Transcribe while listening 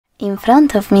In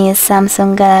front of me is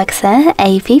Samsung Galaxy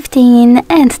A15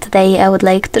 and today I would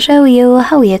like to show you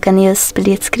how you can use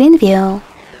split screen view.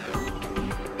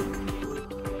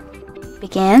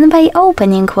 Begin by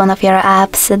opening one of your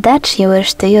apps that you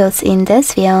wish to use in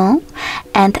this view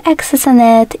and accessing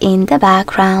it in the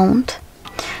background.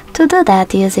 To do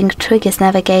that using Tricky's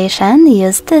navigation,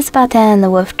 use this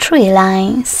button with 3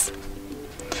 lines.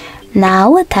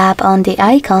 Now tap on the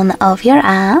icon of your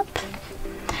app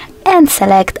and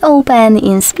select Open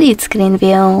in split screen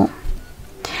view.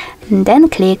 Then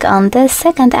click on the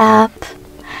second app.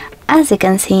 As you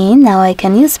can see, now I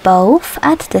can use both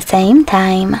at the same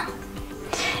time.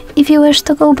 If you wish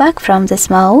to go back from this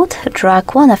mode,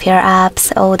 drag one of your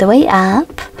apps all the way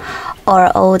up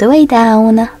or all the way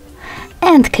down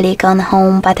and click on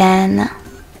Home button.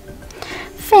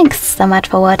 Thanks so much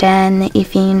for watching.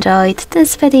 If you enjoyed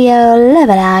this video, leave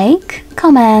a like,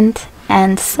 comment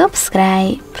and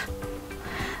subscribe.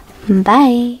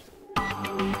 Bye!